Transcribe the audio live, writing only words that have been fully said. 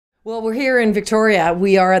Well, we're here in Victoria.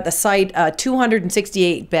 We are at the site, a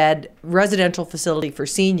 268-bed residential facility for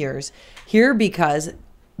seniors, here because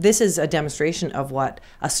this is a demonstration of what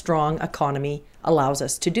a strong economy allows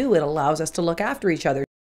us to do. It allows us to look after each other.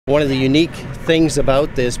 One of the unique things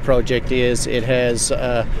about this project is it has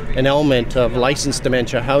an element of licensed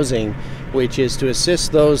dementia housing, which is to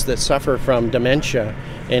assist those that suffer from dementia,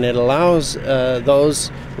 and it allows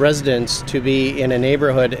those residents to be in a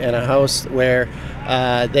neighborhood and a house where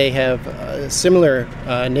they have similar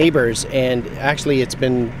neighbors, and actually it's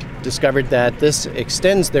been discovered that this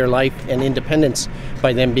extends their life and independence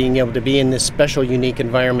by them being able to be in this special, unique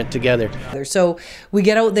environment together. So we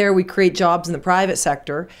get out there, we create jobs in the private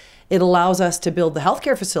sector. It allows us to build the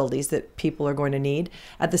healthcare facilities that people are going to need.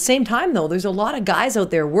 At the same time, though, there's a lot of guys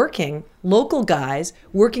out there working, local guys,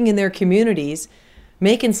 working in their communities,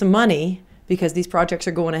 making some money because these projects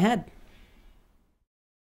are going ahead.